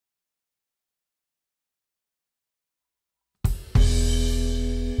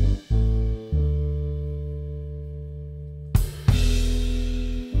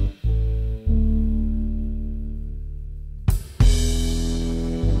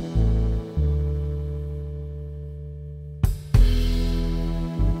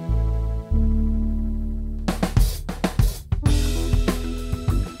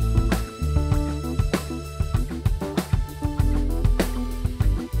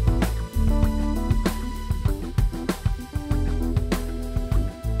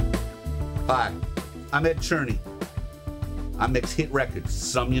Hi, I'm Ed Cherney. I mix hit records,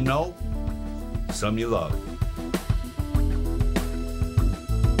 some you know, some you love.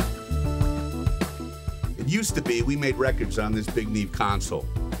 It used to be we made records on this big Neve console.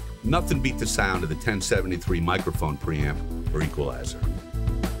 Nothing beat the sound of the 1073 microphone preamp or equalizer.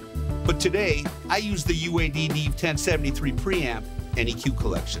 But today, I use the UAD Neve 1073 preamp and EQ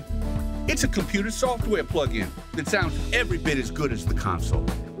collection. It's a computer software plug-in that sounds every bit as good as the console.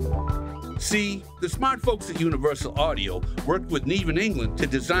 See, the smart folks at Universal Audio worked with Neve in England to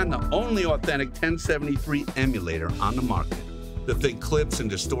design the only authentic 1073 emulator on the market. The thing clips and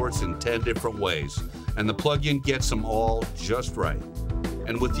distorts in 10 different ways, and the plug-in gets them all just right.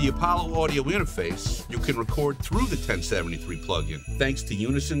 And with the Apollo audio interface, you can record through the 1073 plug-in, thanks to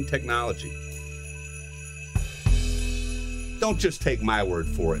Unison technology. Don't just take my word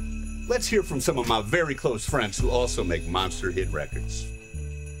for it. Let's hear from some of my very close friends who also make monster hit records.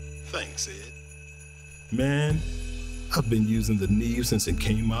 Thanks, Ed. Man, I've been using the Neve since it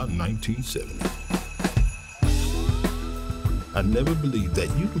came out in 1970. I never believed that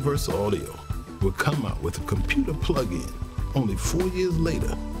Universal Audio would come out with a computer plug-in only 4 years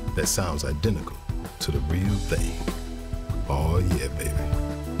later that sounds identical to the real thing. Oh yeah, baby.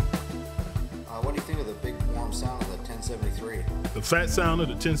 What do you think of the big warm sound of the 1073? The fat sound of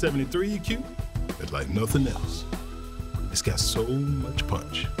the 1073 EQ is like nothing else. It's got so much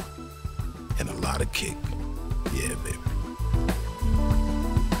punch and a lot of kick. Yeah, baby.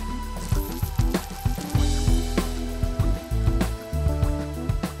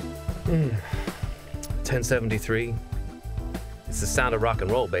 Mm. 1073. It's the sound of rock and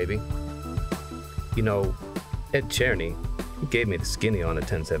roll, baby. You know, Ed Cherney, he gave me the skinny on a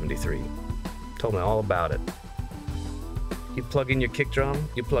 1073. Told me all about it. You plug in your kick drum,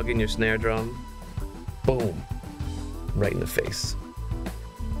 you plug in your snare drum, boom, right in the face.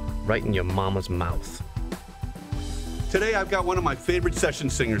 Right in your mama's mouth. Today I've got one of my favorite session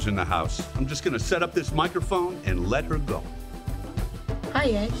singers in the house. I'm just gonna set up this microphone and let her go. Hi,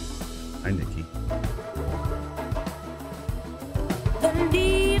 Ed. Hi, Nikki. The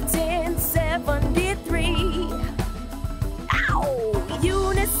Neve 1073. Ow!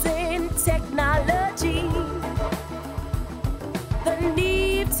 Unison technology. The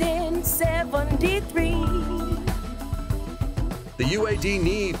Neve 1073. The UAD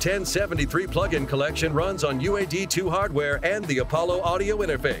Neve 1073 plug-in collection runs on UAD 2 hardware and the Apollo audio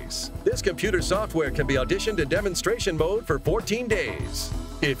interface. This computer software can be auditioned in demonstration mode for 14 days.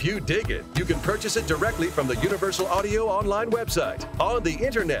 If you dig it, you can purchase it directly from the Universal Audio online website, on the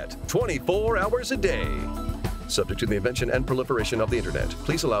internet, 24 hours a day. Subject to the invention and proliferation of the internet.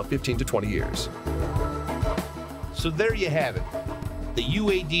 Please allow 15 to 20 years. So there you have it. The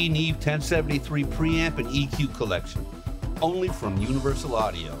UAD Neve 1073 preamp and EQ collection. Only from Universal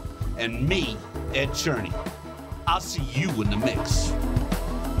Audio. And me, Ed Cherney. I'll see you in the mix.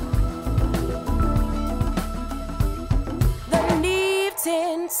 The Neve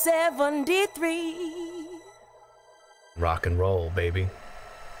 1073. Rock and roll, baby.